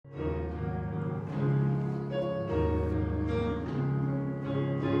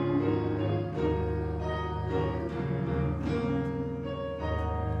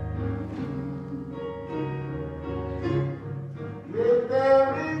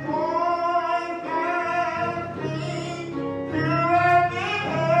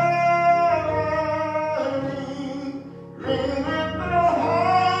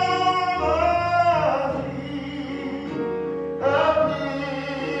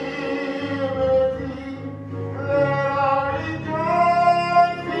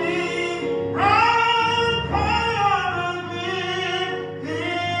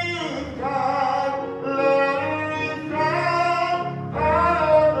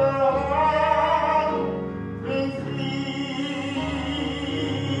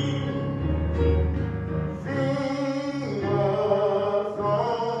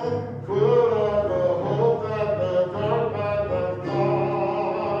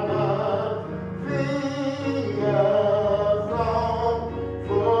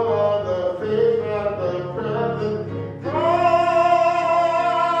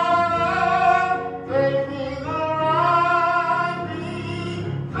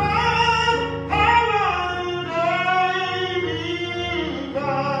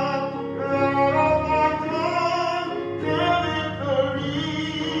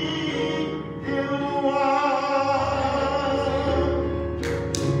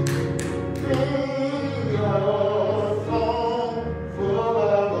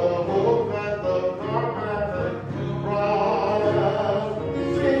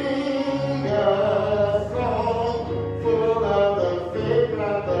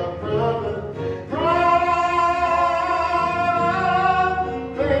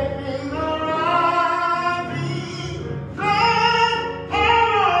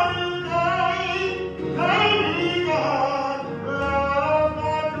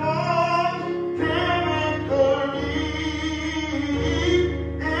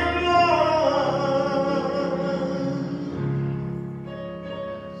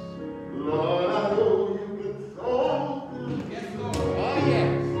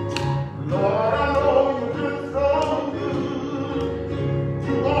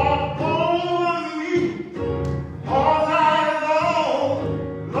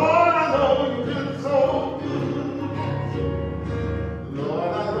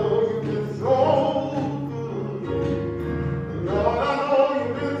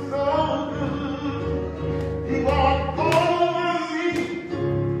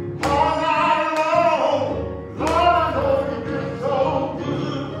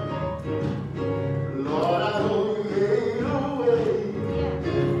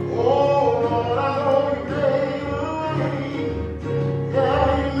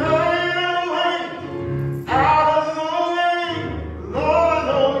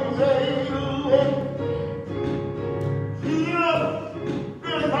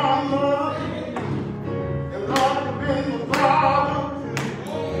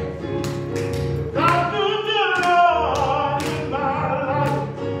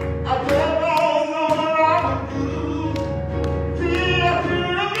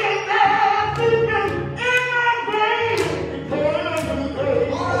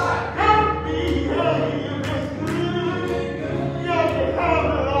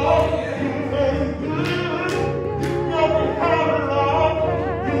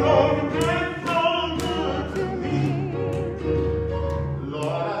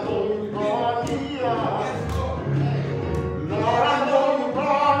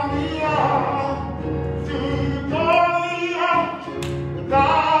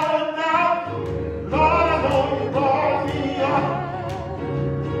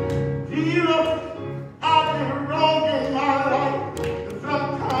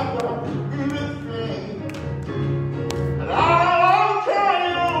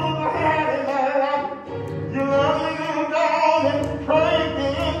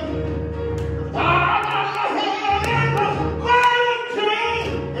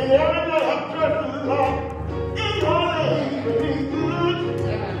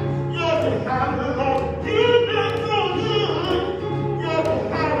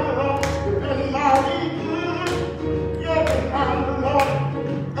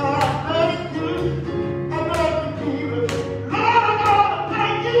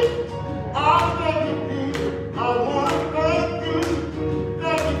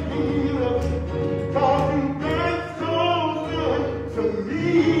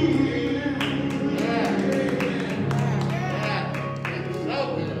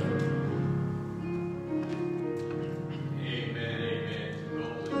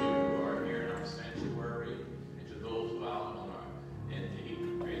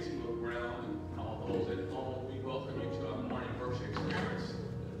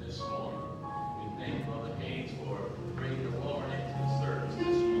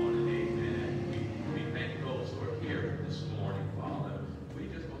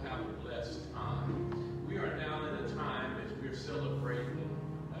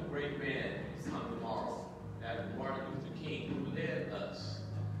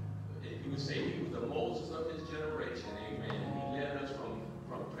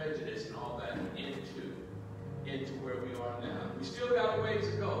Into where we are now. We still got a ways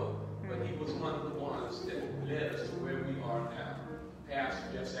to go, but he was one of the ones that led us to where we are now. Pastor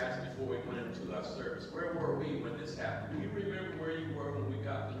just asked before we went into our service, where were we when this happened? Do you remember where you were when we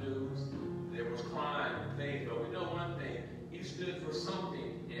got the news? There was crime and things, but we know one thing, he stood for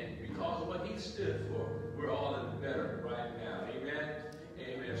something, and because of what he stood for, we're all in the better right now. Amen?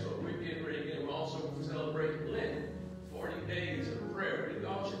 Amen. So we're getting ready again. We're also celebrating Lent, 40 days of prayer. We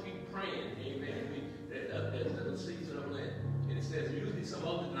all should be praying. Amen. That's the season of Lent. And it says usually some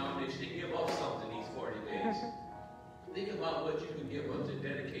other denominations, they give up something these 40 days. Think about what you can give up to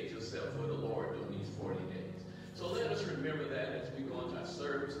dedicate yourself for the Lord during these 40 days. So let us remember that as we go into our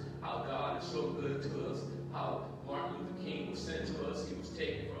service, how God is so good to us, how Martin Luther King was sent to us, he was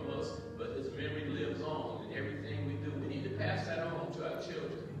taken from us, but his memory lives on in everything we do. We need to pass that on to our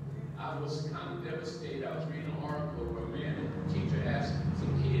children. I was kind of devastated. I was reading an article where a teacher asked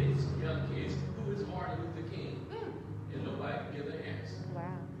some kids, some young kids, who is Martin Luther King? And nobody could give the answer. Wow.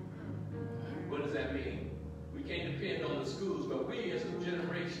 What does that mean? We can't depend on the schools, but we as a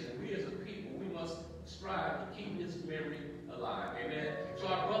generation, we as a people, we must strive to keep his memory alive. Amen? So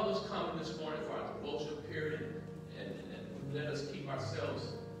our brothers come this morning for our devotional period, and let us keep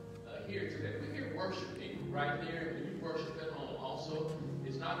ourselves here today. We're here worshiping right there, and you worship at home also.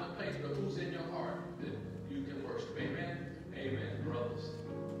 It's not the place, but who's in your heart that you can worship. Amen? Amen, brothers.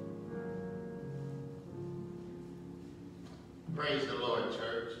 Praise the Lord,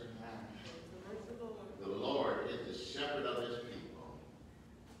 church. The Lord is the shepherd of his people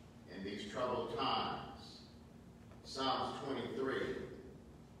in these troubled times. Psalms 23.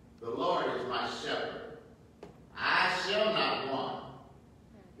 The Lord is my shepherd. I shall not want.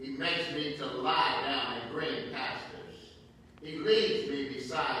 He makes me to lie down in green pastures. He leads me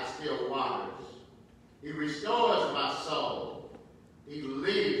beside still waters. He restores my soul. He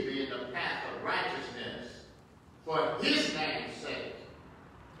leads me in the path of righteousness for his name's sake.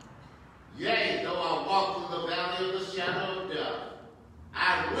 Yea, though I walk through the valley of the shadow of death,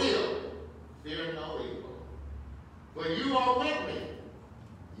 I will fear no evil. For you are with me.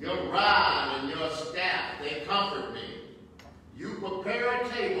 Your rod and your staff, they comfort me. You prepare a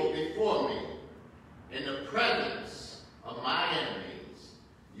table before me in the presence of my enemies.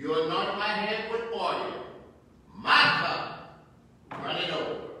 You anoint my head with oil. My cup runneth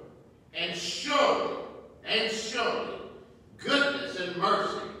over. And surely, goodness and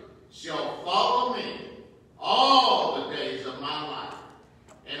mercy shall follow me all the days of my life.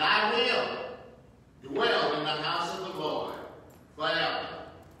 And I will dwell in the house of the Lord forever.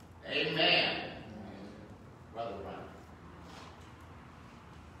 Amen. Brother Brown.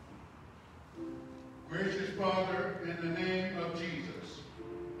 Gracious Father, in the name of Jesus,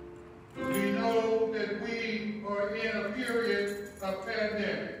 we know that we are in a period of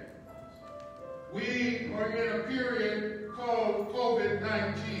pandemic. We are in a period called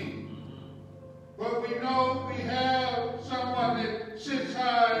COVID-19. But we know we have someone that sits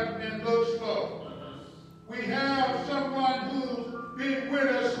high and looks low. We have someone who's been with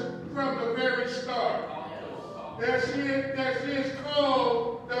us from the very start. That's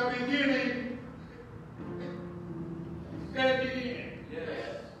called the beginning and the end.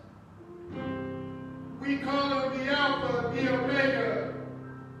 Yes. We call him the Alpha, the Omega.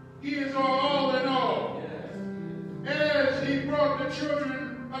 He is our all in all. Yes. As he brought the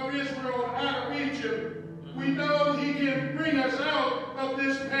children of Israel out of Egypt, we know he can bring us out of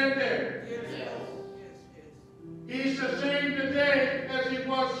this pandemic. Yes. He's the same today as he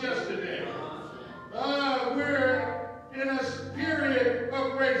was yesterday. We're in a period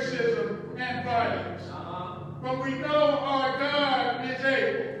of racism and violence. But we know our God is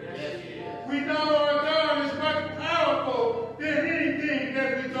able. Yes. We know our God is much powerful than anything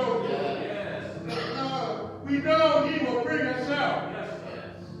that we go through. Yes. We know he will bring us out. Yes.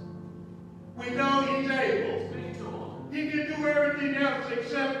 We know he's able. He can do everything else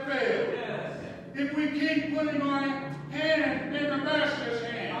except fail. Yes. If we keep putting our hand in the master's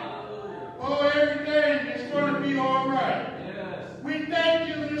hand,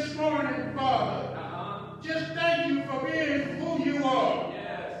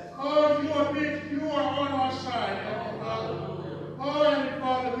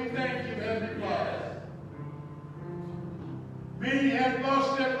 Many have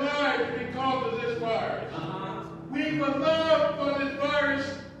lost their lives because of this virus. We would love for this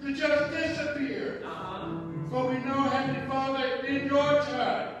virus to just disappear. But we know, Heavenly Father, in your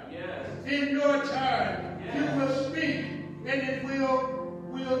time, you will speak and it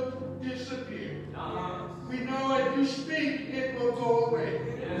will disappear. We know if you speak, it will go away.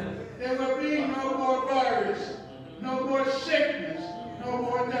 There will be no more virus, no more sickness, no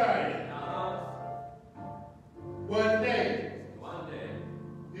more dying. One day,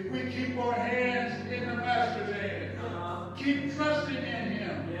 if we keep our hands in the Master's hand, keep trusting in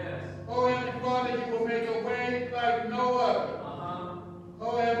Him, oh Heavenly Father, you will make a way like no other.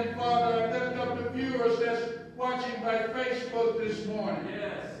 Oh Heavenly Father, I lift up the viewers that's watching by Facebook this morning.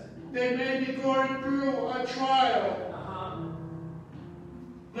 They may be going through a trial.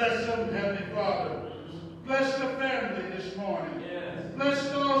 Bless them, Heavenly Father. Bless the family this morning. Bless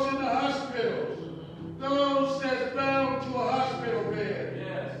those in the hospitals. Those that's bound to a hospital bed.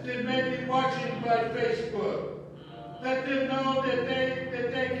 They may be watching by Facebook. Let them know that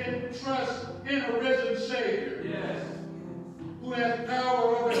they can trust in a risen Savior. Who has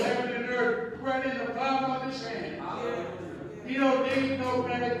power over heaven and earth right in the palm of His hand. He don't need no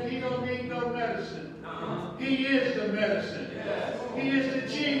He don't need no medicine. He is the medicine. He is the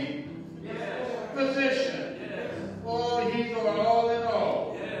chief physician. Oh, He's our all in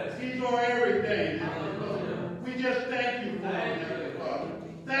all. He's our everything. We just thank you for Him, Heavenly Father.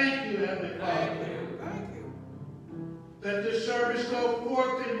 Thank you, Heavenly Father. Let this service go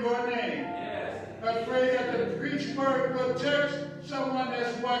forth in your name. I pray that the preached word will touch someone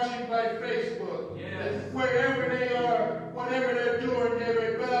that's watching by Facebook. Wherever they are, whatever they're doing, they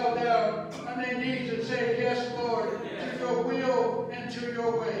will bow down on their knees and say, yes, Lord, to your will and to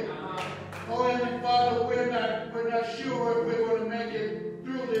your way. Oh, Heavenly Father, we're not sure if we're going to make it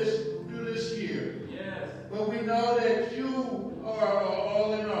through this year. But we know that you are our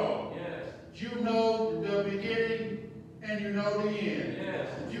all in all. You know the beginning and you know the end.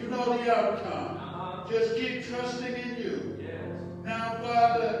 You know the outcome. Just keep trusting in you. Now,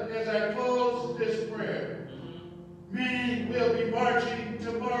 Father, as I close this prayer, many will be marching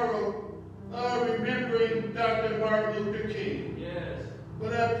tomorrow, remembering Dr. Martin Luther King.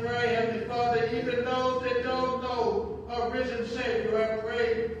 But I pray, Heavenly Father, even those that don't know a risen Savior, I pray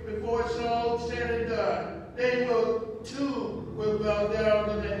before it's all said and done, they will bow down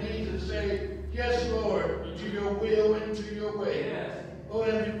on their knees and say, yes, Lord, to your will and to your way. Oh,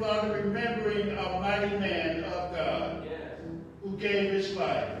 Heavenly Father, remembering a mighty man of God who gave his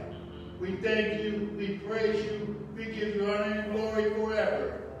life. We thank you, we praise you, we give you honor and glory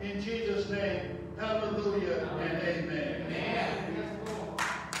forever. In Jesus' name, hallelujah and amen.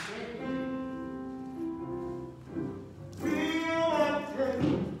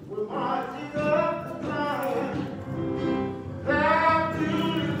 We're marching up the line. That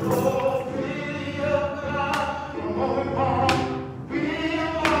beautiful city of God. Come on,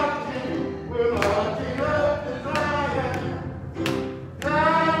 we're marching up the Zion.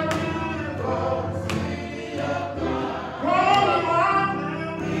 That beautiful city of God. Come on,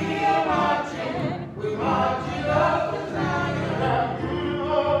 we're marching up the Zion.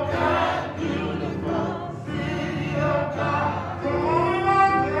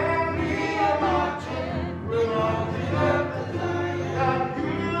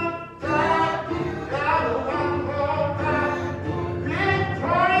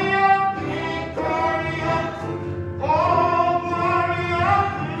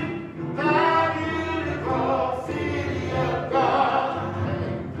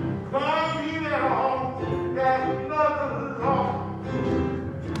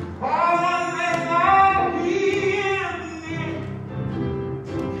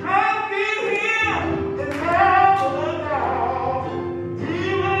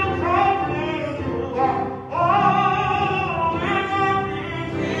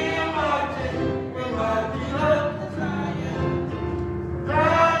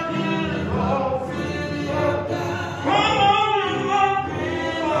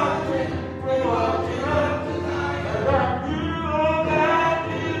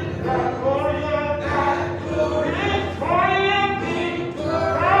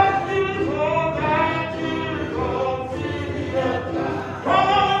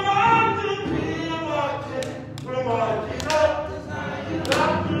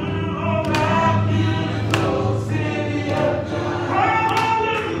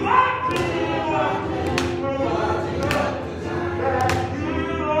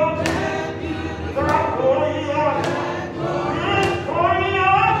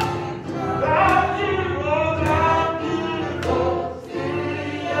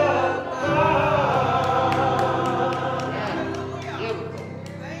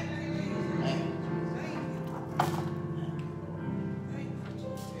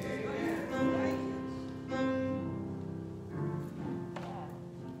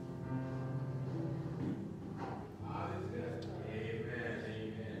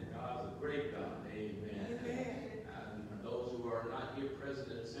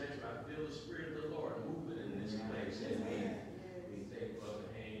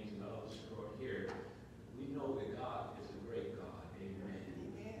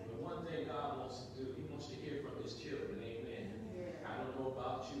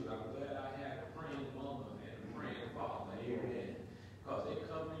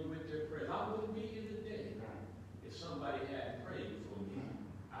 somebody had prayed for me.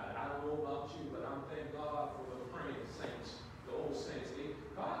 I don't know about you, but I'm thank God for the praying saints, the old saints.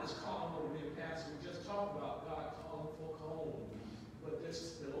 God is calling on me, Pastor. We just talked about God calling folk home. But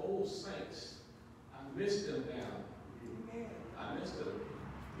the old saints, I miss them now. I miss them.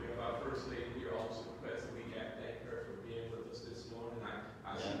 We have our First Lady here also present. We got to thank her for being with us this morning.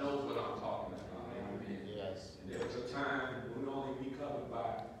 She knows what I'm talking about. Amen. Yes. And there was a time when we only be covered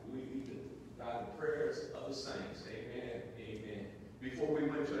by the prayers of the saints. Amen. Amen. Before we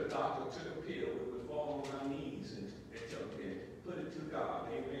went to a doctor, took a pill, we would fall on our knees and put it to God.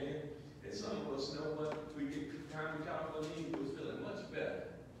 Amen. And some of us know what we get time we got on our knees, we was feeling much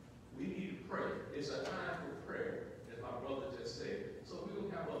better. We need to pray. It's a time for prayer, as my brother just said. So we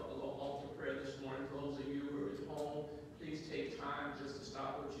will have a little altar prayer this morning. Those of you who are at home, please take time just to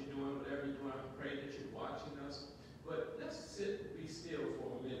stop what you're doing, whatever you're doing. I pray that you're watching us. But let's sit, be still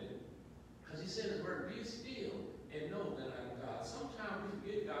for a minute. Because he said his word, be still and know that I'm God. Sometimes we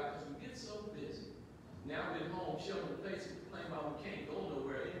forget God because we get so busy. Now we're home, shelter in place, and complain about we can't go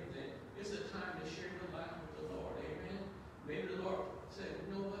nowhere or anything. It's a time to share your life with the Lord. Amen. Maybe the Lord said,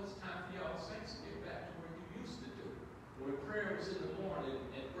 you know what, it's time for y'all saints to get back to where you used to do. When prayer was in the morning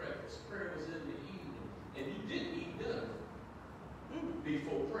and breakfast, prayer was in the evening. And you didn't eat dinner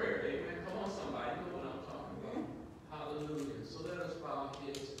before prayer. Amen. Come on, somebody, you know what I'm talking about. Hallelujah. So let us bow our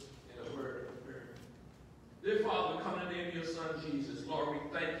heads in a word of prayer. Dear Father, we come in the name of your Son, Jesus. Lord, we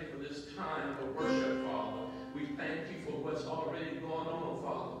thank you for this time of worship, Father. We thank you for what's already going on,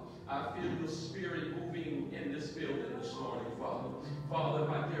 Father. I feel your spirit moving in this building this morning, Father. Father,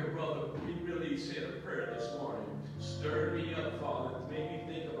 my dear brother, we really said a prayer this morning. Stirred me up, Father. Made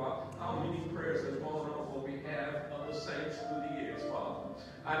me think about how many prayers have gone on on behalf of the saints through the years, Father.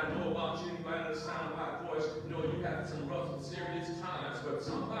 I don't know about you, by the sound of my voice, know you had some rough and serious times, but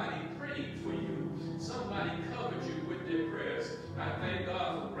somebody prayed for you. Somebody covered you with their prayers. I thank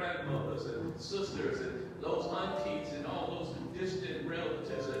God for grandmothers and sisters and those aunties and all those distant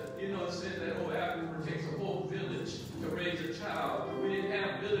relatives. You know, it says that Africa takes a whole village to raise a child. We didn't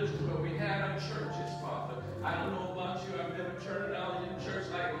have villages, but we had our churches, Father. I don't know about you. I've never turned out in church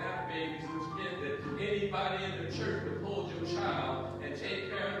like that, babies. It was meant that anybody in the church would hold your child and take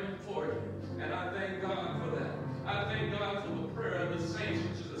care of him for you. And I thank God for that. I thank God for the prayer of the saints,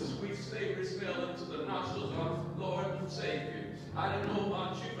 which is a sweet savory smell into the nostrils of Lord and Savior. I don't know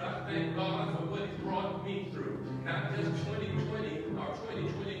about you, but I thank God for what he brought me through. Not just 2020 or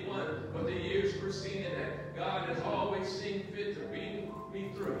 2021, but the years preceding that. God has always seen fit to bring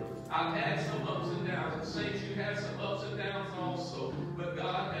me through. I've had some ups and downs. And saints, you had some ups and downs also. But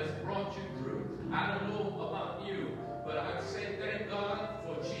God has brought you through. I don't know about you, but I say thank God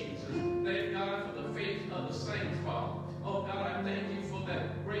for Jesus. Thank God for the faith of the saints, Father. Oh God, I thank you for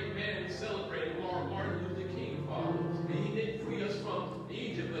that great man we celebrated, Martin Luther King, Father. And he didn't free us from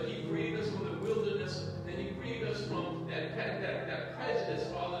Egypt, but he freed us from the wilderness, and he freed us from that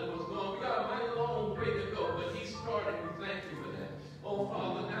prejudice, Father, that was going. We got a mighty long way to go, but he started. We thank you for that. Oh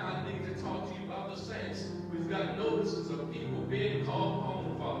Father, now I need to talk to you about the saints. We've got notices of people being called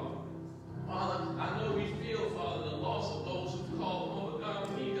home, Father. Father, I know we feel, Father, the loss of those who called home, but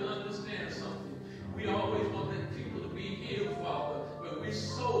God, we need to understand something. We always want people to be healed, Father, but we're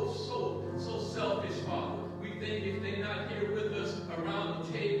so selfish, Father. We think if they're not here with us around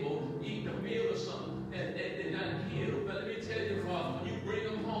the table, eating a meal or something, and they're not healed. But let me tell you, Father, when you bring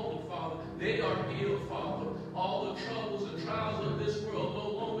them home, Father, they are healed, Father. All the troubles and trials of this world no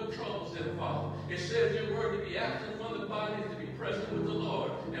longer troubles them, Father. It says your word to be absent from the body is to be present with the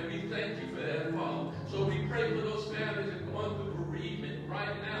Lord. And we thank you for that, Father. So we pray for those families that are going through bereavement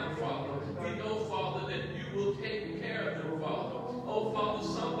right now, Father. We know, Father, that you will take care of them, Father. Oh, Father,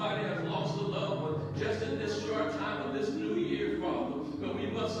 somebody has lost a loved one just in this short time of this new year, Father. But we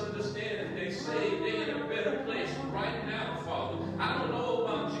must understand that they say they're in a better place right now, Father. I don't know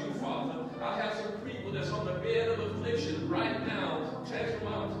about you, Father. I have some people that's on the bed of affliction right now. Text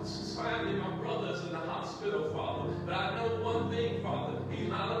my family, my brothers in the hospital, Father. But I know one thing, Father. He's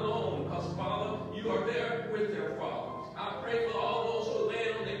not alone, because, Father, you are there with them, Father. I pray for all those who are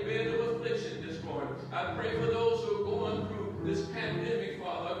laying on their bed of affliction this morning. I pray for those who are going through this pandemic,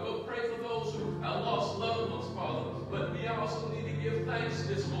 Father. I will pray for those who have lost loved ones, Father. But we also need to give thanks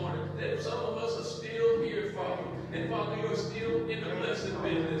this morning that some of us are still here, Father. And, Father, you are still in the blessed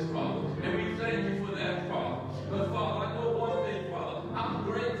business, Father. And we thank you for that, Father. But, Father, I know one thing, Father. I'm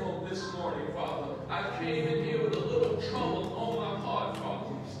grateful this morning, Father. I came in here with a little trouble on my heart,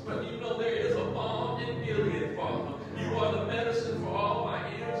 Father. But you know there is a balm in Gilead, Father. You are the medicine for all my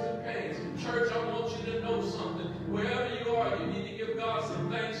ills and pains. Church, I want you to know something. Wherever you are, you need to give God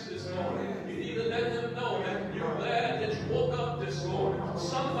some thanks this morning. You need to let him know that you're glad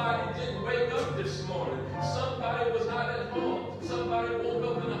this morning. Somebody was not at home. Somebody woke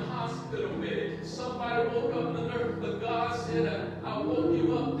up in a hospital bed. Somebody woke up in the nurse. But God said, I woke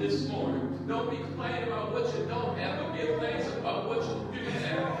you up this morning. Don't be complaining about what you don't have, but give thanks about what you do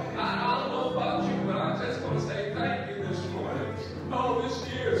have. I don't know about you, but I just want to say thank you this morning. Oh,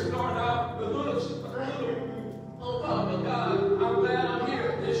 this year started out a little, oh, Father God, I'm glad I'm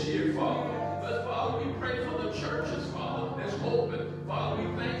here this year, Father. But Father, we pray for the churches, Father, that's open. Father, we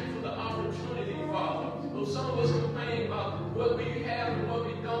thank you for the opportunity, Father. Though some of us complain about what we have and what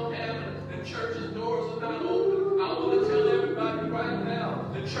we don't have, and the church's doors are not open. I want to tell everybody right now,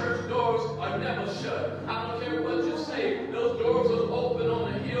 the church doors are never shut. I don't care what you say. Those doors were open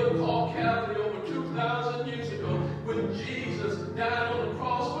on a hill called Calvary over 2,000 years ago when Jesus died on the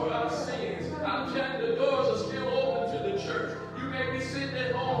cross for our sins. I'm telling you, the doors are still open to the church. You may be sitting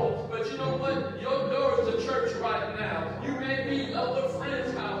at home, but you know what? Your door is the church right now. You may be at a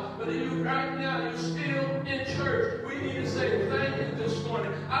friend's house, but right now you're still in church. We need to say thank you this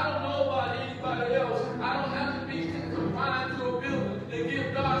morning. I don't know about anybody else. I don't have to be confined to a building to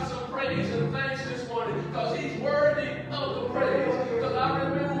give God some praise and thanks this morning because He's worthy of the praise. Because I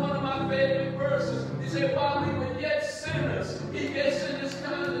remember one of my favorite verses. He said, while we were yet sinners, He gave His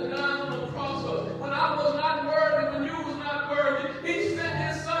Son to die on the cross for us. When I was not worthy, when you was not worthy, He sent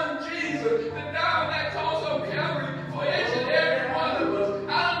His Son Jesus to die on that cross of Calvary for each and every one of us.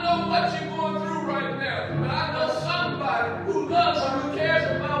 I don't know what you're going through right now, but I know somebody who loves you, who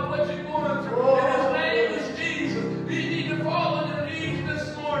cares about what you're going through. And His name is Jesus. You need to fall on your knees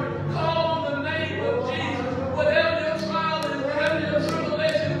this morning. Call on the name of Jesus. Whatever your trial is, whatever your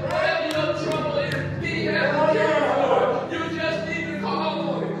tribulation, whatever your trouble is, He has a cure for it. You just need to call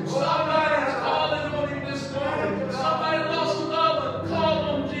on Him. Somebody is calling on Him this morning. Somebody lost a loved one, call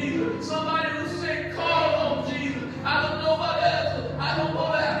on Jesus. Somebody who's sick, call on Jesus. I don't know what else. I don't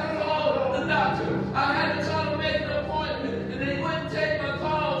want to have to call the doctor. I had to try to make an appointment, and they wouldn't take my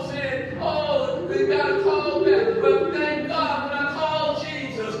call, saying, oh, we got to call back. But thank God when I call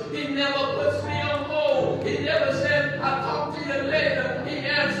Jesus, He never puts me on hold. He never said, I'll talk to you later. He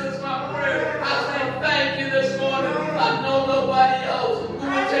answers my prayer. I say thank you this morning. I know nobody else who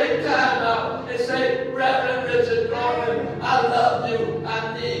will take time out and say, Reverend Richard Norman, I love you,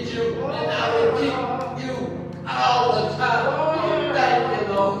 I need you, and I will keep you all the time. Thank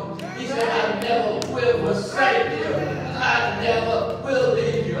you, Lord. He said, I never will forsake you. I never will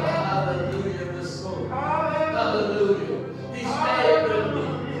leave you. Hallelujah this morning. Hallelujah. He stayed with me.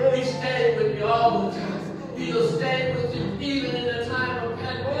 He stayed with me all the time. He'll stay with you even in the time of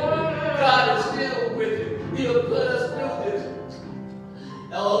pandemic. God is still with you. He'll put us through this.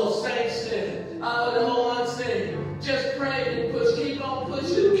 The old saint said, the old one said, just pray and push. Keep on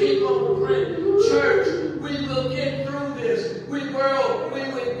pushing. Keep on praying. Church, we will get through this. We will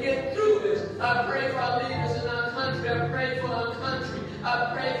get through this. I pray for our leaders in our country. I pray for our country.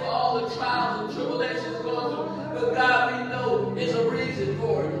 I pray for all the trials and tribulations going through. But God, we know there's a reason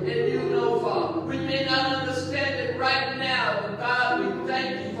for it. And you know, Father. We may not understand it right now, but God, we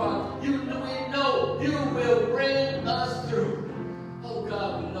thank you, Father. We know you will bring us through. Oh,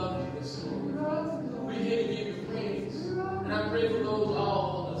 God, we love you this morning, Father. We're here to give you praise. And I pray for those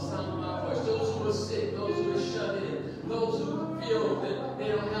all on the sound of my voice, those who are sick, those who are shut in, those who feel that they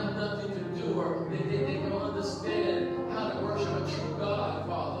don't have nothing to do or they don't understand how to worship a true God,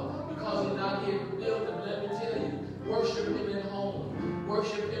 Father, because He's not here to build them. Let me tell you, worship Him at home.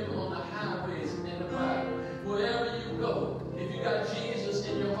 Worship Him on the highways and the byways. Wherever you go, if you got Jesus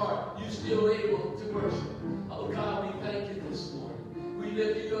in your heart, you're still able to worship. Oh, God, we thank you this morning. We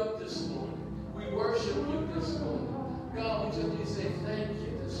lift you up this morning. We worship you this morning. God, we just need to say thank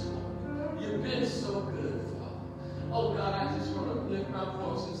you this morning. You've been so good, Father. Oh, God, I just want to lift my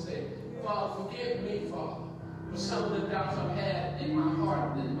voice and say, Father, forgive me, Father, for some of the doubts I've had in my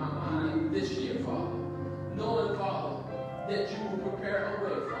heart and in my mind this year, Father. Knowing, Father, that you will prepare a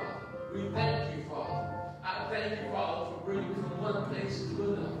way, Father. We thank you, Father. I thank you, Father, for bringing me from one place to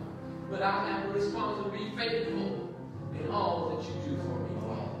another. But I have a responsibility to be faithful in all that you do for me,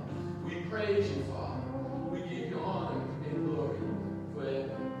 Father. We praise you, Father. We give you honor and glory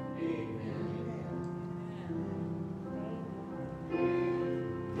forever. Amen.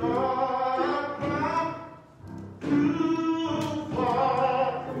 Oh,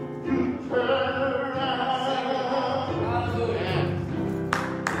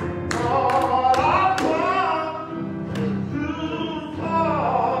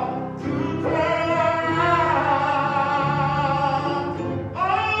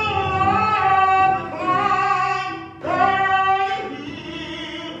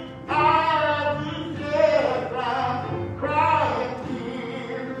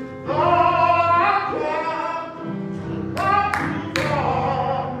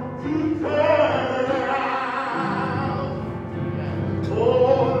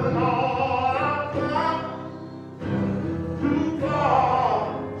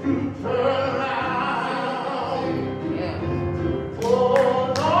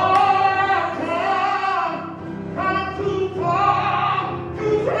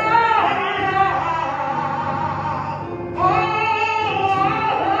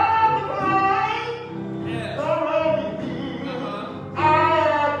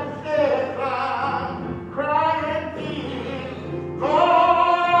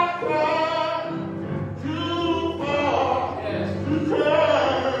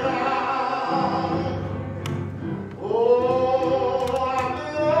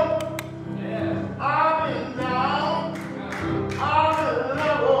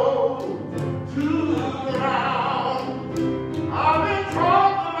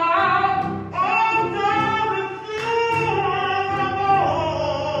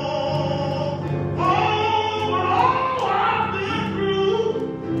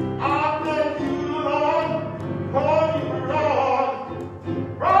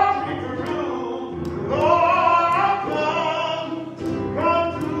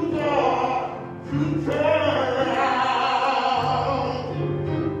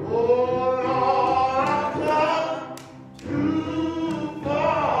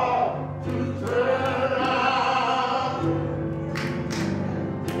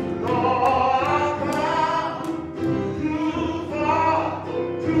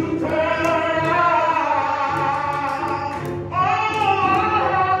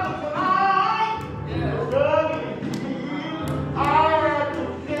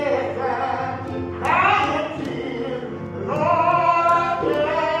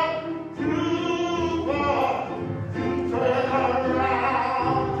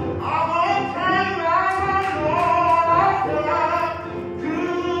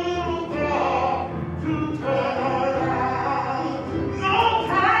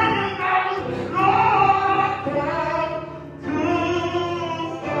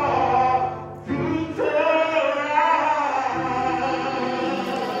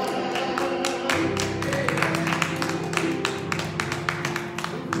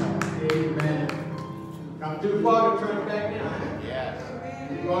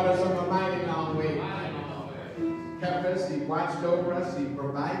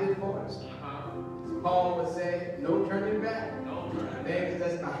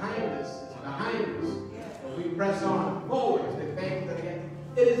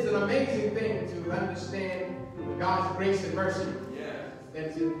 Understand God's grace and mercy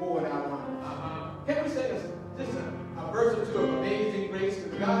that's poured out on us. Can we say just a verse or two of Amazing Grace?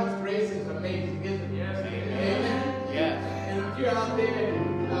 Because God's grace is amazing, isn't it? Yes. Amen. Yes. And if you're out there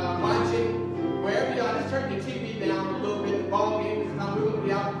watching, wherever you are, just turn your TV down a little bit. The ball game is coming. We're going to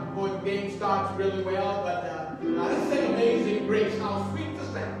be out before the game starts really well. But let's say Amazing Grace. How sweet the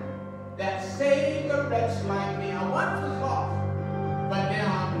sound that saved a wretch like me. I once was lost, but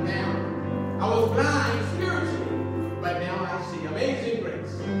now I'm found. I was blind spiritually, but now I see. Amazing Grace.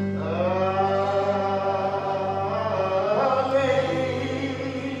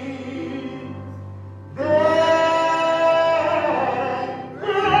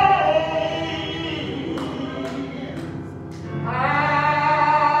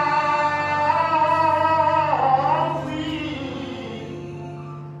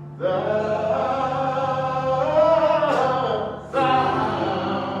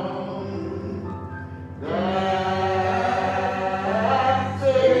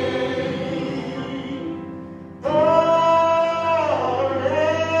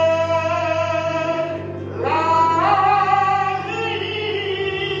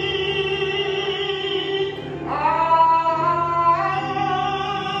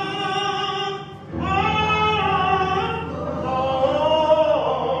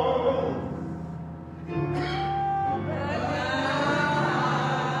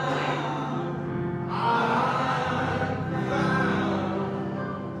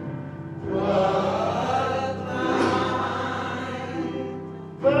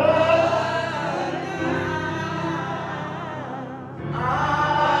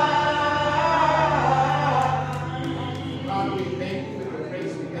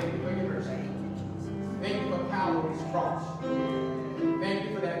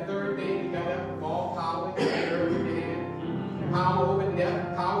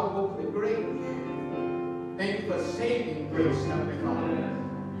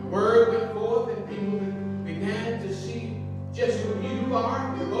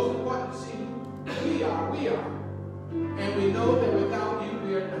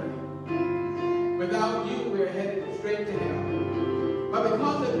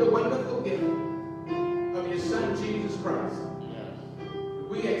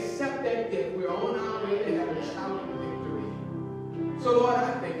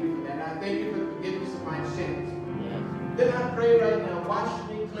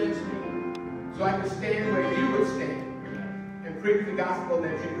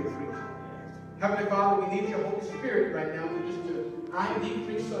 Heavenly Father, we need your Holy Spirit right now I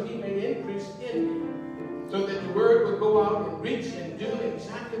decrease so he may increase in me, so that the word will go out and reach and do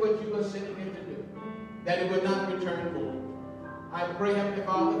exactly what you are sending him to do, that it will not return void. I pray, Heavenly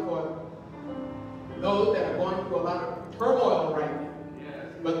Father, for those that are going through a lot of turmoil right now. Yes.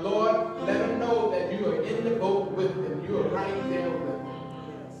 But Lord, let them know that you are in the boat with them. You are right there with them.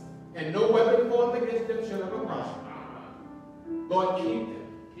 Yes. And no weapon formed against them shall ever prosper. Lord, keep them.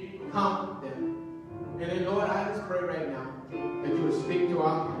 Comfort them. And then, Lord, I just pray right now that you will speak to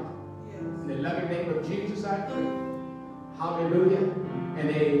our heart. Yes. In the loving name of Jesus, I pray. Hallelujah and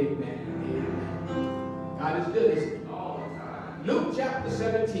amen. Amen. God is good, isn't he? Luke chapter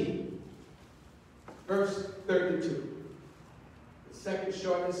 17, verse 32. The second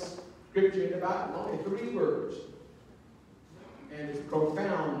shortest scripture in the Bible, only 3 words. And it's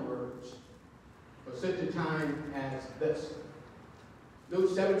profound words for such a time as this.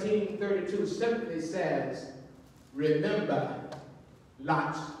 Luke 17:32 simply says, remember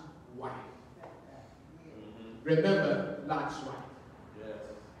Lot's wife. Remember Lot's wife. Yes.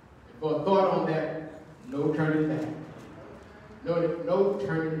 And for a thought on that, no turning back. No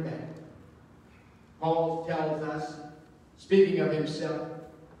turning back. Paul tells us, speaking of himself,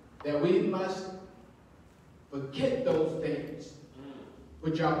 that we must forget those things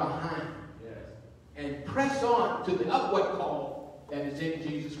which are behind and press on to the upward call that is in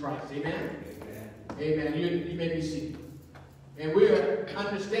Jesus Christ. Amen? Amen. You may be seated. And we're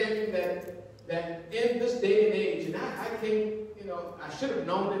understanding that in this day and age, and I came, I should have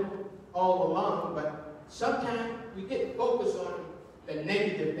known it all along, but sometimes we get focused on the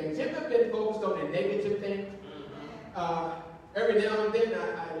negative things. Have you ever been focused on the negative things? Every now and then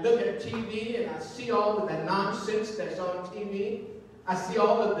I look at TV and I see all of the nonsense that's on TV. I see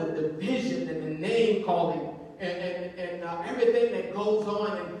all of the division and the name calling and everything that goes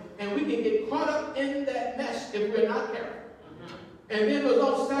on. And we can get caught up in that mess if we're not careful. And then it was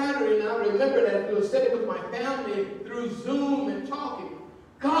on Saturday, and I remember that we were sitting with my family through Zoom and talking.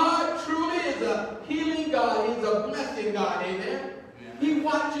 God truly is a healing God. He's a blessing God. Amen? He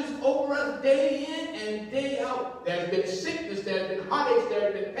watches over us day in and day out. There's been sickness, there's been heartaches,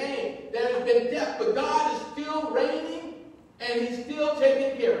 there's been pain, there's been death, but God is still reigning and He's still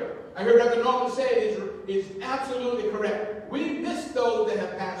taking care of us. I heard Reverend Norman say it is absolutely correct. We miss those that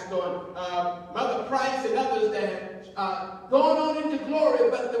have passed on. Mother Price and others that have gone on into glory,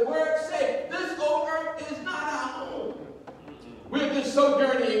 but the word say, this old earth is not our home. We're just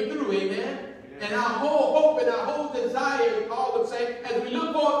sojourning through, amen? And our whole hope and our whole desire, Paul would say, as we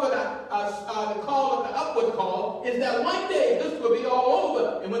look forward for the call of the upward call, is that one day this will be all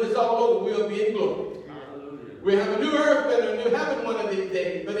over. And when it's all over, we'll be in glory. We have a new earth and a new heaven one of these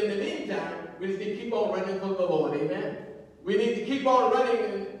days. But in the meantime, we just need to keep on running for the Lord. Amen. We need to keep on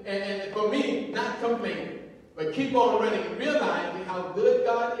running and for me, not complaining. But keep on running, realizing how good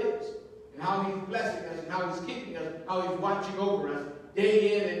God is. And how He's blessing us and how He's keeping us, how He's watching over us.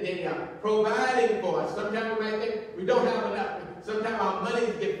 Day in and day out, providing for us. Sometimes we might think we don't have enough. Sometimes our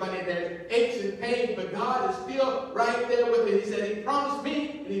monies get funny. There's aches and pains, but God is still right there with it. He said, He promised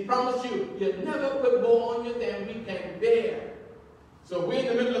me and He promised you. He'll never put more on you than we can bear. So we're in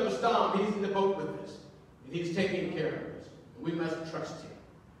the middle of a storm. He's in the boat with us. And He's taking care of us. And we must trust Him.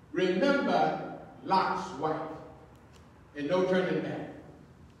 Remember Lot's wife and no turning back.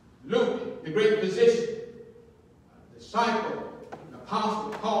 Luke, the great physician, disciple,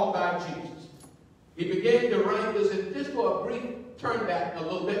 apostle called by Jesus. He began to write this, and just for a brief turn back a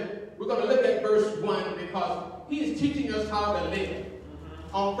little bit, we're going to look at verse 1 because he is teaching us how to live.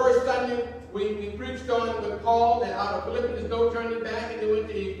 On first Sunday, we preached on with Paul that out of Philippians, no turning back, and then went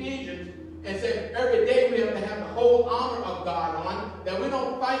to Ephesians and said every day we have to have the whole armor of God on, that we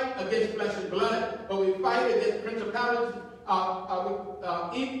don't fight against flesh and blood, but we fight against principalities,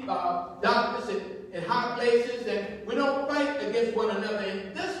 darkness in high places, and we don't fight against one another.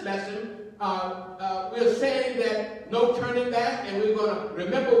 In this lesson, we're saying that no turning back, and we're going to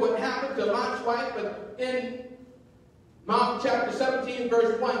remember what happened to Lot's wife. But in Mark chapter 17,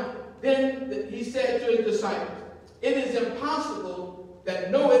 verse 1, then he said to his disciples, it is impossible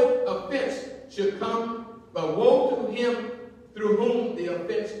that no offense should come, but woe to him through whom the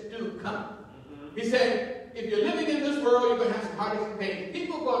offense do come. He said, if you're living in this world, you're going to have some heartaches and pains.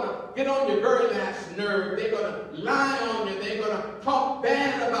 People are going to get on your very last nerve. They're going to lie on you. They're going to talk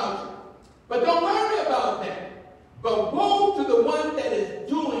bad about you. But don't worry about that. But woe to the one that is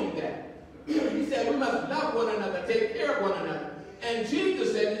doing that. He said we must love one another, take care of one another. And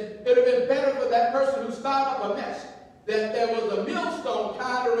Jesus said it would have been better for that person who started up a mess that there was a millstone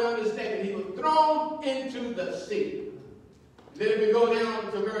tied around his neck and he was thrown into the sea. Then if we go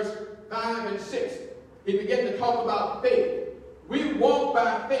down to verse 5 and 6, he began to talk about faith. We walk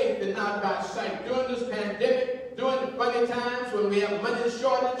by faith and not by sight. During this pandemic, during the funny times when we have money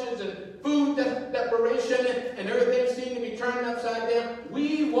shortages and food deprivation and everything seems to be turned upside down,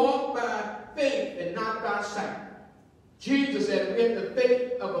 we walk by faith and not by sight. Jesus said we have the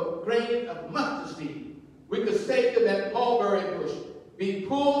faith of a grain of mustard seed. We could say to that mulberry bush, be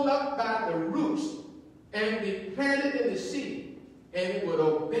pulled up by the roots and be planted in the sea, and it would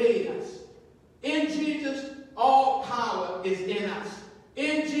obey us. In Jesus, all power is in us.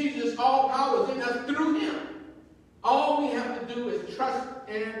 In Jesus, all power is in us through Him. All we have to do is trust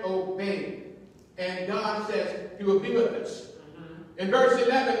and obey. And God says He will be with us. In verse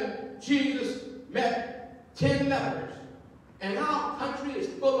 11, Jesus met 10 lepers. And our country is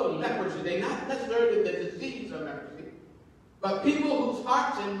full of leprosy. They're not necessarily the disease of leprosy, but people whose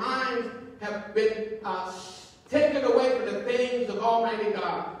hearts and minds have been taken away from the things of Almighty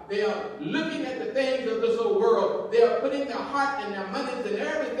God. They are looking at the things of this old world. They are putting their heart and their monies and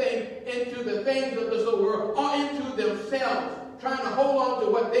everything into the things of this old world, or into themselves, trying to hold on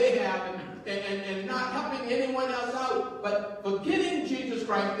to what they have and and not helping anyone else out, but forgetting Jesus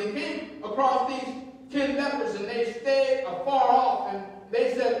Christ. They came across these 10 lepers, and they stayed afar off, and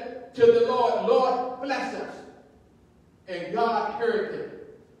they said to the Lord, Lord, bless us. And God heard them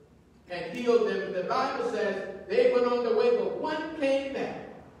and healed them. And the Bible says they went on their way, but one came back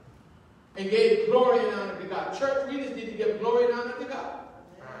and gave glory and honor to God. Church, we just need to give glory and honor to God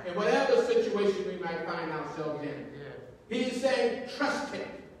in whatever situation we might find ourselves in. He's saying, trust him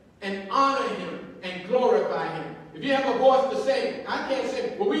and honor him and glorify him. If you have a voice to sing, I can't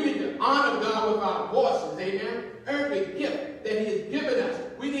sing. Well, we need to honor God with our voices, amen? Every gift that he has given us,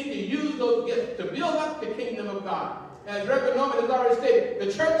 we need to use those gifts to build up the kingdom of God. As Reverend Norman has already stated,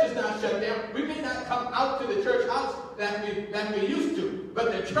 the church is not shut down. We may not come out to the church house that we used to,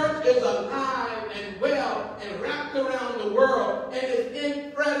 but the church is alive and well and wrapped around the world, and it's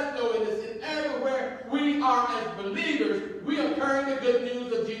in Fresno, and it's in everywhere. We are, as believers, we are carrying the good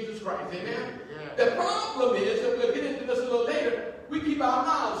news of Jesus Christ. Amen? Yeah. The problem is, and we'll get into this a little later, we keep our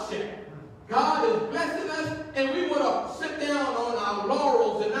mouths shut. God is blessing us, and we want to sit down on our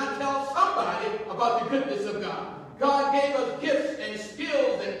laurels and not tell somebody about the goodness of God. God gave us gifts and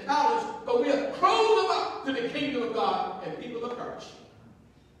skills and talents, but we have closed them up to the kingdom of God, and people are perishing.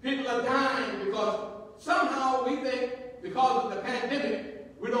 People are dying because somehow we think, because of the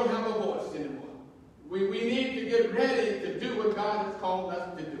pandemic, we don't have a voice anymore. We need to get ready to do what God has called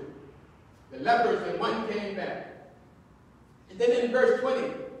us to do. The lepers, and one came back. And then in verse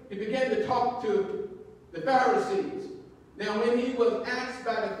 20, he began to talk to the Pharisees. Now, when he was asked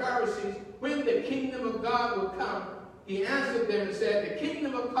by the Pharisees when the kingdom of God would come, he answered them and said, the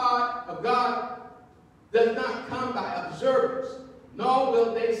kingdom of God does not come by observers, nor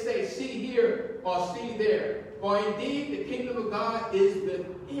will they say, see here or see there. For indeed, the kingdom of God is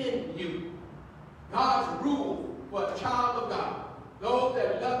within you. God's rule for a child of God, those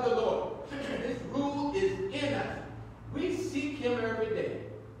that love the Lord, his rule is in us. We seek him every day.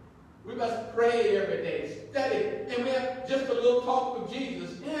 We must pray every day, study, and we have just a little talk with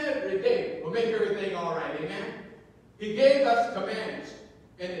Jesus every day. We'll make everything all right, amen? He gave us commandments,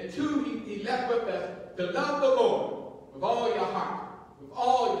 and the two he left with us, to love the Lord with all your heart, with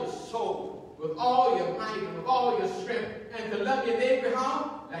all your soul, with all your might, and with all your strength, and to love your neighbor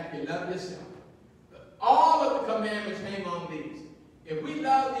how? Like you love yourself. All of the commandments hang on these. If we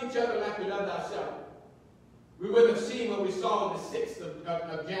loved each other like we loved ourselves, we wouldn't have seen what we saw on the 6th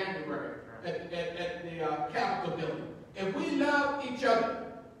of January at the Capitol building. If we love each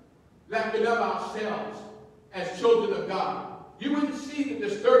other like we love ourselves as children of God, you wouldn't see the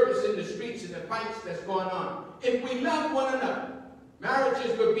disturbance in the streets and the fights that's going on. If we love one another,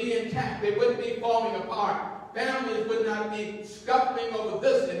 marriages would be intact. They wouldn't be falling apart. Families would not be scuffling over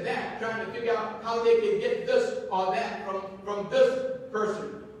this and that, trying to figure out how they can get this or that from this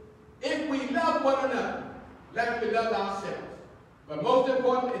person. If we love one another like we love ourselves, but most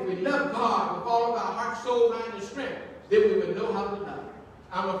important, if we love God with all of our heart, soul, mind, and strength, then we would know how to love.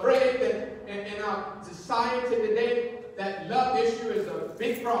 I'm afraid that in our society today, that love issue is a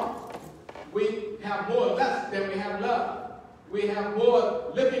big problem. We have more lust than we have love. We have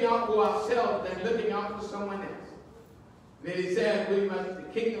more looking out for ourselves than looking out for someone else. Then he said, the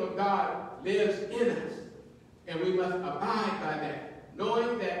kingdom of God lives in us, and we must abide by that,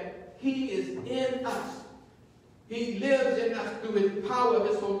 knowing that he is in us. He lives in us through his power of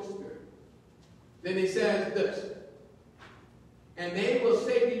his Holy Spirit. Then he says this, and they will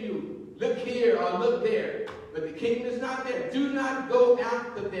say to you, look here or look there, but the kingdom is not there. Do not go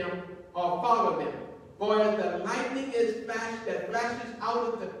after them or follow them. For as the lightning is flashed that flashes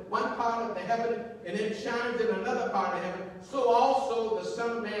out of the one part of the heaven and then shines in another part of heaven, so also the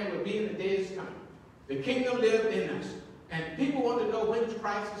Son of Man will be in the days coming. The kingdom lived in us. And people want to know when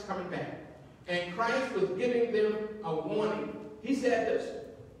Christ is coming back. And Christ was giving them a warning. He said this,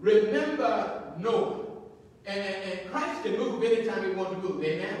 remember Noah. And Christ can move anytime he wants to move.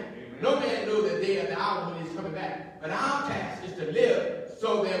 Amen? No man knows the day or the hour when he's coming back. But our task is to live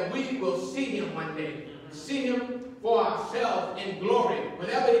so that we will see him one day. See him for ourselves in glory,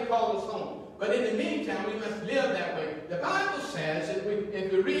 whenever he calls us home. But in the meantime, we must live that way. The Bible says, if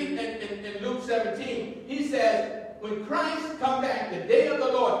we read in Luke 17, he says, when Christ comes back, the day of the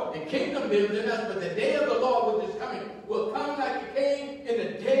Lord, the kingdom lives in us, but the day of the Lord which is coming will come like it came in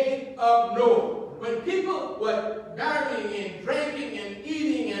the day of Noah. When people were marrying and drinking and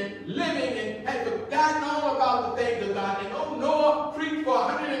eating and living and had forgotten all about the things of God. And Noah preached for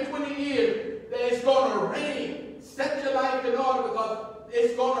 120 years that it's going to rain. Set your life in order because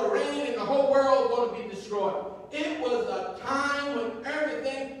it's going to rain and the whole world is going to be destroyed. It was a time when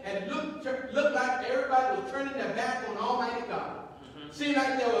everything had looked like everybody was turning their back on Almighty God. Seemed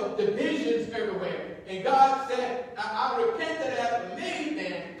like there were divisions everywhere. And God said, I repent that I have made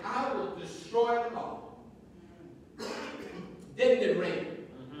man, I will destroy them all. Didn't it rain?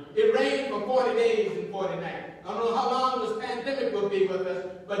 It rained for 40 days and 40 nights. I don't know how long this pandemic will be with us,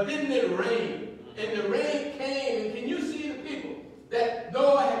 but didn't it rain? And the rain came, and can you see the people that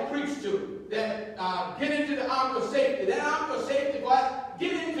Noah had preached to, that get into the ark of safety? That ark of safety was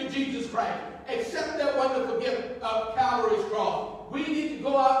get into Jesus Christ. Accept that wonderful gift of Calvary's cross. We need to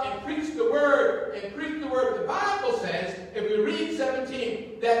go out and preach the word, and preach the word. The Bible says, if we read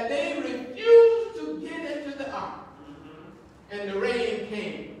 17, that they refused to get into the ark. And the rain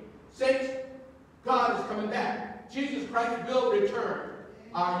came. Saints, God is coming back. Jesus Christ will return.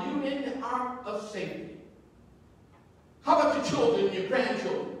 Are you in the ark of safety? How about your children, your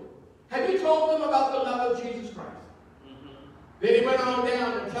grandchildren? Have you told them about the love of Jesus Christ? Then he went on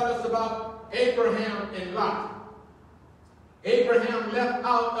down and tell us about Abraham and Lot. Abraham left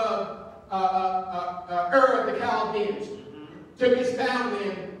out of Ur of the Chaldeans, took his family,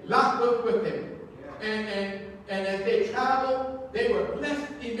 and Lot was with him. And as they traveled, they were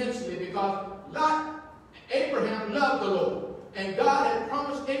blessed immensely because Abraham loved the Lord. And God had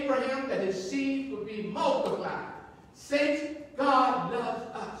promised Abraham that his seed would be multiplied. Saints, God loves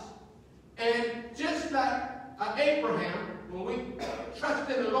us. And just like Abraham, when we trust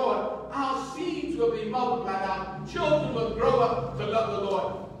in the Lord, our seeds will be multiplied. Our children will grow up to love the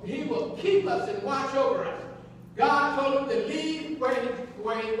Lord. He will keep us and watch over us. God told him to leave where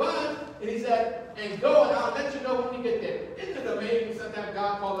he was, and he said, and go, and I'll let you know when you get there. Isn't it amazing sometimes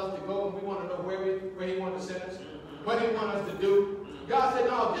God called us to go, and we want to know where he wants to send us, what he wants us to do. God said,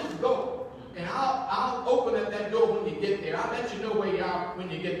 no, just go, and I'll open up that door when you get there. I'll let you know where you are when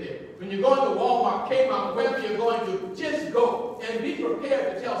you get there. When you're going to Walmart, Kmart, wherever you're going to, just go and be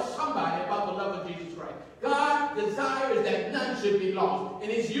prepared to tell somebody about the love of Jesus Christ. God desires that none should be lost.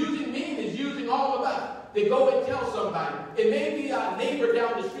 And he's using me and he's using all of us to go and tell somebody. It may be our neighbor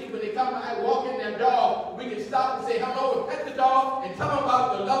down the street. When they come by walking their dog, we can stop and say hello and pet the dog and tell them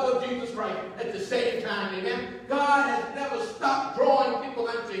about the love of Jesus Christ at the same time. Amen. God has never stopped drawing people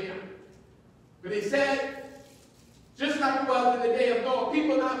unto him. But he said, just like it was in the day of Noah,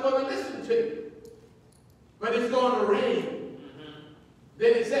 people are not going to listen to you. But it's going to rain.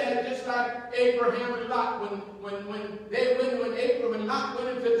 Then it said, just like Abraham and Lot, when Abraham and Lot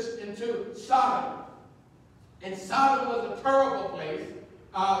went into Sodom. And Sodom was a terrible place.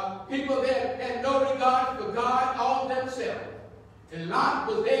 People there had no regard for God, all themselves. And Lot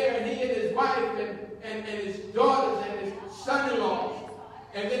was there, and he and his wife and his daughters and his son-in-laws.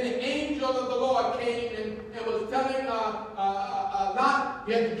 And then the angel of the Lord came and was telling Lot,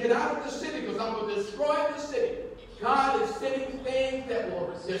 you have to get out of the city because I'm going to destroy the city. God is sending things that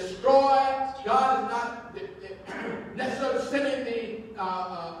will destroy. God is not necessarily sending the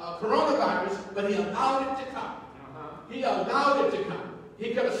coronavirus, but he allowed it to come. He allowed it to come.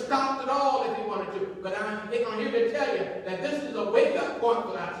 He could have stopped it all if he wanted to. But I'm here to tell you that this is a wake-up point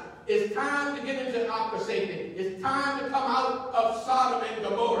for us. It's time to get into the ark of safety. It's time to come out of Sodom and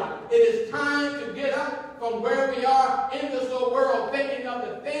Gomorrah. It is time to get up from where we are in this old world, thinking of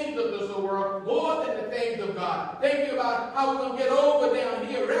the things of this old world more than the things of God. Thinking about how we're going to get over down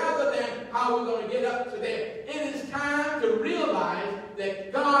here rather than how we're going to get up to there. It is time to realize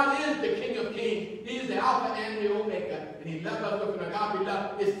that God is the King of Kings. He is the Alpha and the Omega. And he loves us with an agape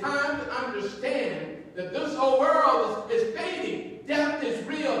love. It's time to understand that this whole world is fading. Death is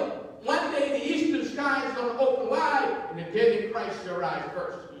real. One day the eastern sky is going to open wide, and the dead in Christ shall rise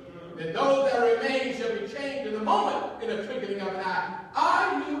first. And those that remain shall be changed in a moment, in a twinkling of an eye.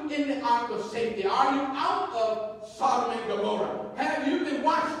 Are you in the ark of safety? Are you out of Sodom and Gomorrah? Have you been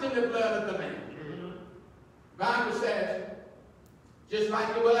washed in the blood of the Lamb? The Bible says, just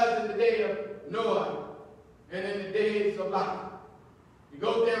like it was in the day of Noah and in the days of Lot. You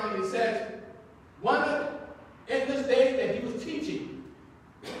go down and he says, in this day that he was teaching,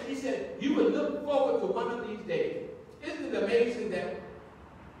 he said, you would look forward to one of these days. Isn't it amazing that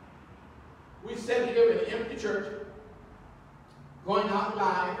we sit here in an empty church, going out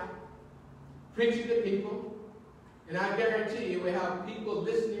live, preaching to people, and I guarantee you we have people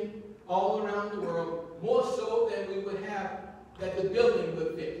listening all around the world, more so than we would have that the building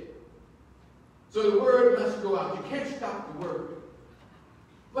would fit. So the word must go out. You can't stop the word.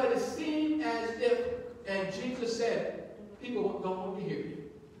 But it seemed as if, and Jesus said, people don't want to hear you.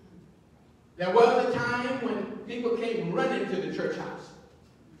 There was a time when people came running to the church house.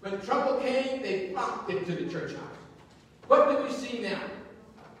 When trouble came, they flocked into the church house. What do we see now?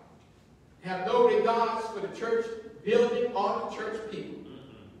 Have no regards for the church building or the church people.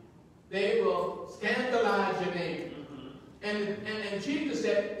 They will scandalize your name. And Jesus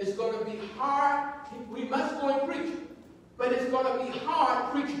said it's going to be hard. We must go and preach. But it's going to be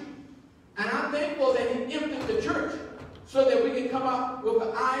hard preaching. And I'm thankful that he emptied the church so that we can come up with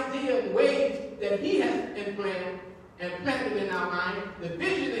an idea and ways that he has implanted and planted in our mind, the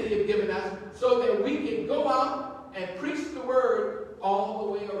vision that he has given us, so that we can go out and preach the word all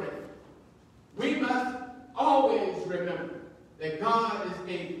the way around. We must always remember that God is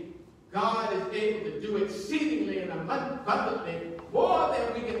able. God is able to do exceedingly and abundantly more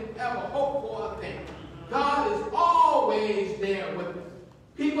than we can ever hope for or think. God is always there with us.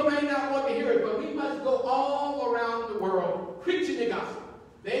 People may not want to hear it, but we must go all around the world preaching the gospel.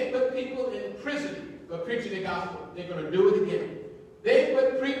 They put people in prison for preaching the gospel. They're going to do it again. They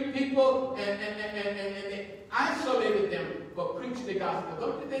put people and they isolated them for preaching the gospel.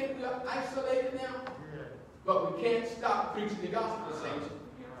 Don't you think we are isolated now? But we can't stop preaching the gospel, saints.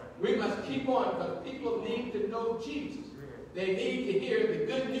 We must keep on because people need to know Jesus. They need to hear the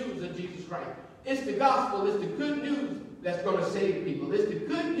good news of Jesus Christ. It's the gospel, it's the good news that's going to save people. It's the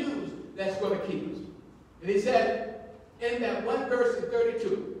good news that's going to keep us. And he said, in that one verse in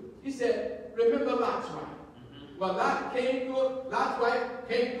 32, he said, remember Lot's wife. Well, Lot's wife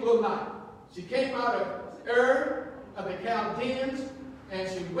came to a Lot. She came out of Ur, of the Chaldeans, and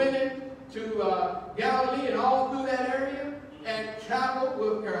she went into Galilee and all through that area, and traveled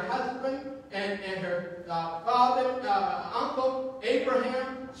with her husband and her uncle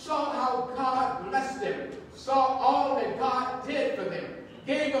Abraham, saw how God blessed them, saw all that God did for them,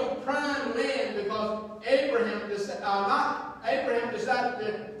 gave them prime land because Abraham decided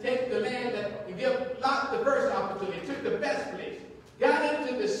to take the land and give Lot the first opportunity, took the best place, got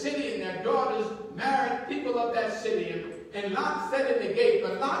into the city, and their daughters married people of that city, and Lot sat in the gate,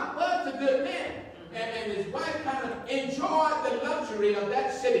 but Lot was a good man. And his wife kind of enjoyed the luxury of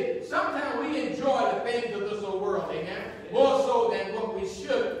that city. Sometimes we enjoy the things of this old world, amen? More so than what we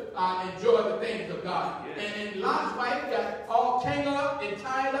should enjoy the things of God. And Lot's wife got all tangled up and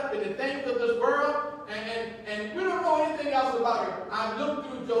tied up in the things of this world. And we don't know anything else about her. I looked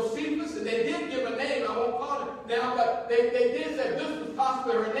through Josephus, and they did give a name. I won't call it now, but they did say this was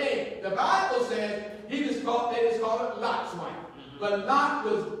possibly her name. The Bible says they just called it Lot's wife. But Lot's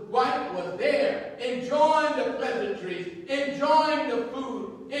wife was there, enjoying the pleasantries, enjoying the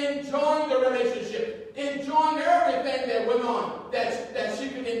food, enjoying the relationship, enjoying everything that went on that she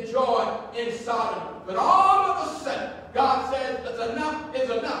could enjoy in Sodom. But all of a sudden, God says, enough is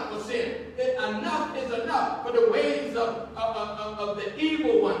enough for sin. Enough is enough for the ways of the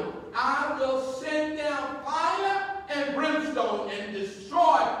evil one. I will send down fire and brimstone and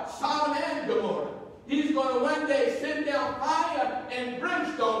destroy Sodom and Gomorrah. He's going to one day send down fire and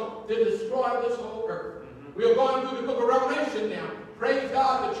brimstone to destroy this whole earth. We're going through the book of Revelation now. Praise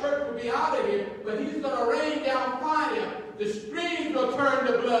God, the church will be out of here, but he's going to rain down fire. The streams will turn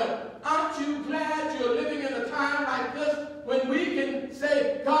to blood. Aren't you glad you're living in a time like this when we can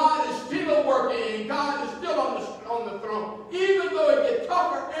say God is still working and God is still on the throne? Even though it gets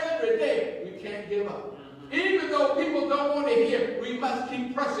tougher every day, we can't give up. Even though people don't want to hear, we must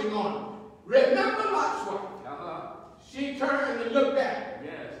keep pressing on. Remember Lot's wife. She turned and looked back.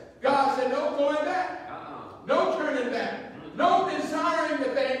 Yes. God said, no going back. No turning back. No desiring the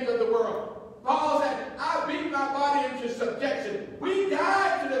things of the world. Paul said, I beat my body into subjection. We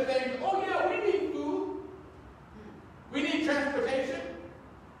died to the things. Oh, yeah, we need food. We need transportation.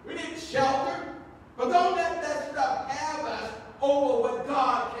 We need shelter. But don't let that stuff have us over what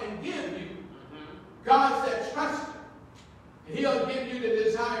God can give you. God said, trust him. And he'll give you the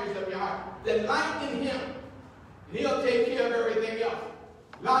desires of your heart. Delight in him. And he'll take care of everything else.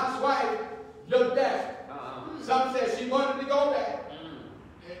 Lot's wife looked back. Some said she wanted to go back.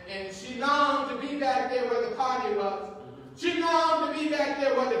 And she longed to be back there where the party was. She longed to be back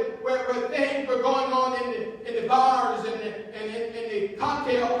there where things were going on in the bars and the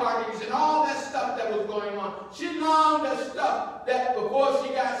cocktail parties and all that stuff that was going on. She longed that stuff that before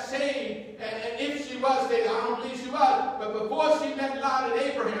she got saved, and if she was saved, I don't believe she was, but before she met Lot and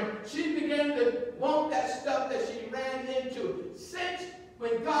Abraham, she began to want that stuff that she ran into. Since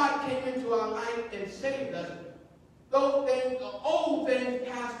when God came into our life and saved us, those things, the old things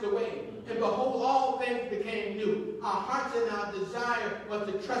passed away. And behold, all things became new. Our hearts and our desire was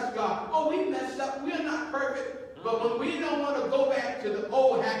to trust God. Oh, we messed up. We're not perfect. But when we don't want to go back to the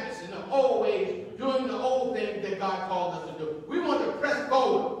old habits and the old ways, doing the old things that God called us to do, we want to press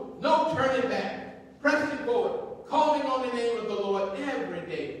forward. No turning back. Pressing forward. Calling on the name of the Lord every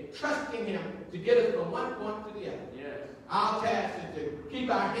day. Trusting him to get us from one point to the other. Yes. Our task is to keep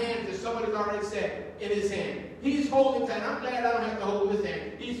our hands, as somebody's already said, in his hand. He's holding tight. I'm glad I don't have to hold his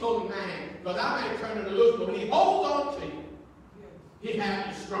hand. He's holding my hand. Because I might turn it loose, but when he holds on to you, He has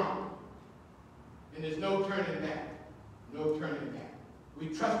you strong. And there's no turning back. No turning back. We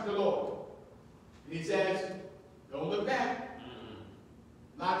trust the Lord. And he says, don't look back.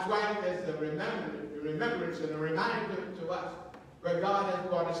 Lot's wife is a remembrance and a reminder to us where God has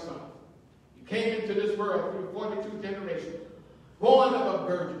brought us from. He came into this world through 42 generations, born of a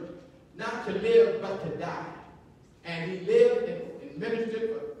virgin, not to live but to die. And he lived and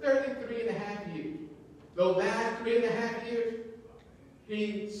ministered for 33 and a half years. Those last 3.5 years,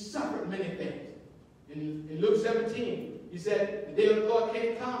 he suffered many things. In Luke 17, he said, the day of the Lord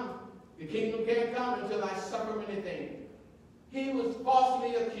can't come. The kingdom can't come until I suffer many things. He was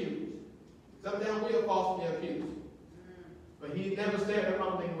falsely accused. Sometimes we are falsely accused. But he never said a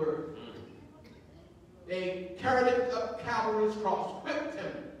mumbling word. They carried him up Calvary's cross, whipped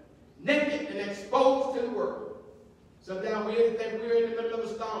him, naked and exposed to the world. Sometimes we think we're in the middle of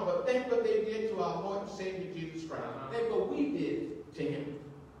a storm, but think what they did to our Lord and Savior Jesus Christ. Think what we did to him.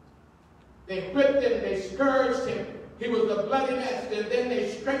 They whipped him, they scourged him. He was a bloody mess. And then they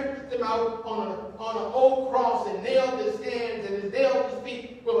stretched him out on an old cross and nailed his hands and nailed his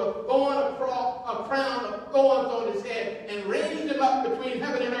feet with a crown of thorns on his head and raised him up between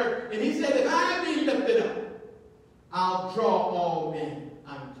heaven and earth. And he said, if I be lifted up, I'll draw all men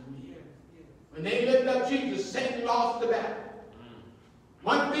unto me. When they lifted up Jesus, Satan lost the battle.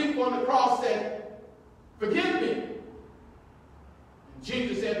 One thief on the cross said, forgive me. And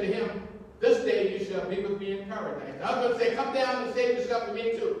Jesus said to him, this day you shall be with me in paradise. The other one said, come down and save yourself for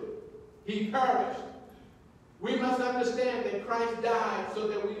me too. He perished. We must understand that Christ died so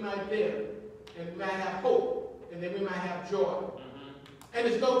that we might live and we might have hope and that we might have joy. And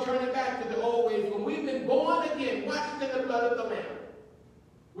there's no turning back to the old ways. When we've been born again, washed in the blood of the Lamb,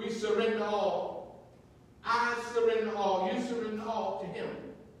 we surrender all. I surrender all. You surrender all to him.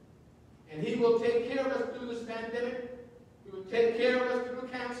 And he will take care of us through this pandemic. He will take care of us through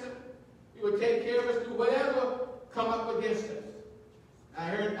cancer. He will take care of us through whatever come up against us.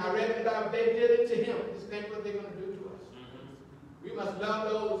 I read about they did it to him. Just think what they're going to do to us. We must love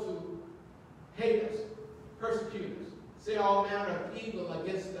those who hate us, persecute us, say all manner of evil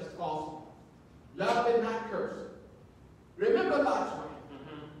against us falsely. Love and not curse. Remember Lot's wife.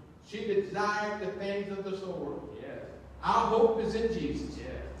 She desired the things of this world. Yes. Our hope is in Jesus. Yes.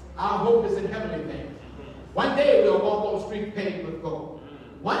 Our hope is in heavenly things. One day we'll walk on the street paved with gold.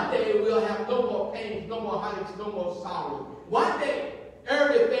 One day we'll have no more pains, no more heartaches, no more sorrow. One day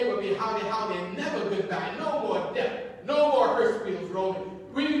everything will be howdy, and never goodbye. No more death, no more hearse wheels rolling.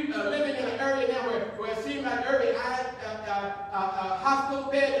 We are living in an area now where it seems like every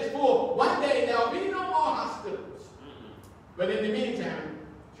hospital bed is full. One day there'll be no more hospitals. But in the meantime,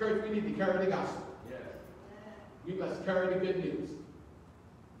 church, we need to carry the gospel. Yes. We must carry the good news.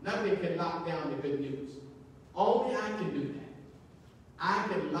 Nothing can lock down the good news. Only I can do that. I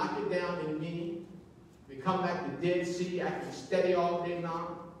can lock it down in me, become like the Dead Sea. I can study all day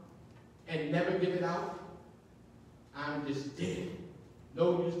long and never give it out. I'm just dead.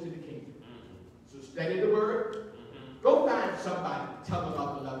 No use to the kingdom. So study the word. Go find somebody to tell them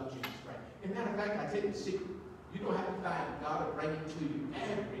about the love of Jesus Christ. As a matter of fact, I tell you the secret. You don't have to find it. God will bring it to you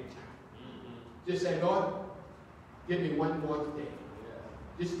every time. Just say, Lord, give me one more today.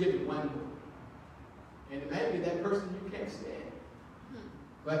 Just give me one more. And it may be that person you can't stand.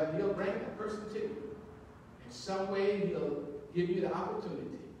 But he'll bring that person to you. In some way, he'll give you the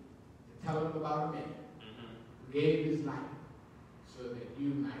opportunity to tell him about a man who gave his life so that you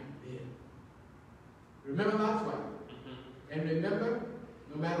might live. Remember Lot's wife. And remember,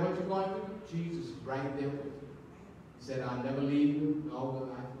 no matter what you're going through, Jesus is right there with you. He said, I'll never leave you, nor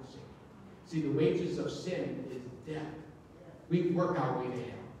will I forsake you. See, the wages of sin is death. We work our way to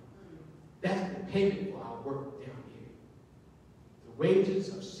hell. That's the payment for our work down here. The wages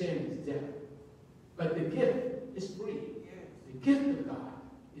of sin is death. But the gift is free. The gift of God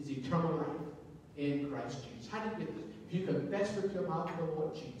is eternal life in Christ Jesus. How do you get this? If you confess with your mouth the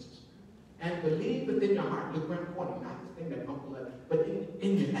Lord Jesus and believe within your heart, look where I'm pointing, not this thing that Uncle left, but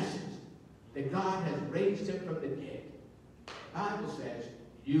in your essence, that God has raised him from the dead. The Bible says,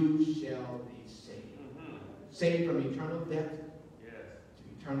 you shall be saved. Saved from eternal death to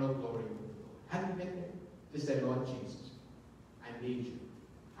eternal glory with the Lord. How do you get there? Just say, Lord Jesus, I need you.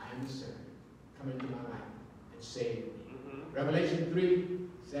 I am the sinner. Come into my life and save me. Revelation 3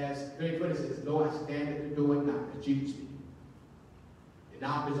 says, 3:20 says, Lo, I stand at the door and knock. That's Jesus speaking. The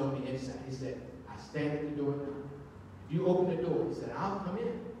knock is on the inside. He said, I stand at the door and knock. If you open the door, he said, I'll come in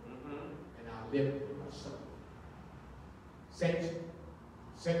and I'll live with my soul. Saints,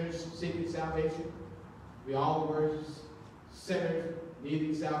 sinners seeking salvation. We all were sinners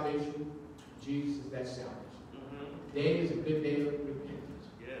needing salvation. Jesus is that salvation. Today is a good day of repentance.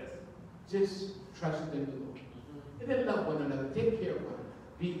 Yes. Just trust in the Lord. And then love one another. Take care of one another.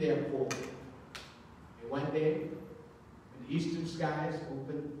 Be there for one. And one day, when the eastern skies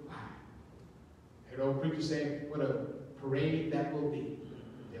open wide, I heard old preacher say, what a parade that will be.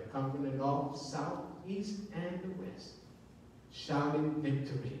 They'll come from the north, south, east, and the west, shouting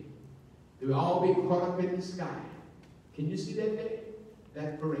victory. They'll all be caught up in the sky. Can you see that day?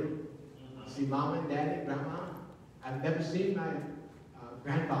 That parade. See Mama and Daddy, Grandma. I've never seen my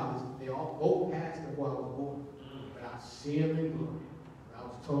grandfathers. They all both passed before I was born. But I see them in glory. I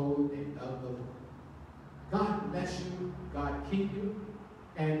was told they love the Lord. God bless you. God keep you.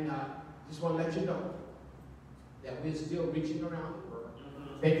 And just want to let you know that we're still reaching around the world.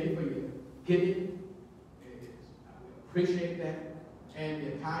 Thank you for your giving. We appreciate that. And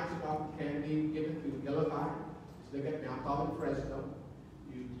your tithes and offering can be given through the yellow line. Just look at me. I'm calling Fresno.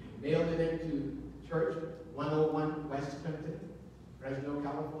 You mail it into the church, 101 West Clinton, Fresno,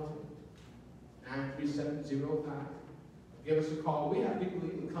 California, 93705. Give us a call. We have people who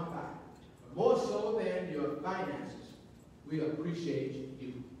can come by. But more so than your finances, we appreciate you.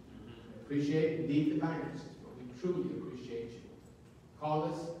 We appreciate and need the finances, but we truly appreciate you.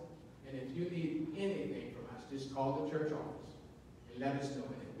 Call us, and if you need anything from us, just call the church office and let us know.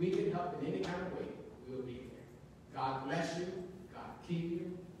 And if we can help in any kind of way, we'll be there. God bless you. God keep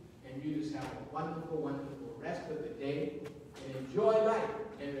you. And you just have a wonderful, wonderful rest of the day. And enjoy life.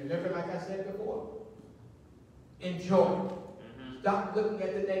 And remember, like I said before, enjoy. Stop looking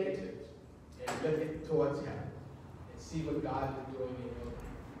at the negatives and look towards heaven. And see what God is doing in your life.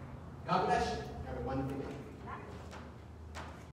 God bless you. Have a wonderful day.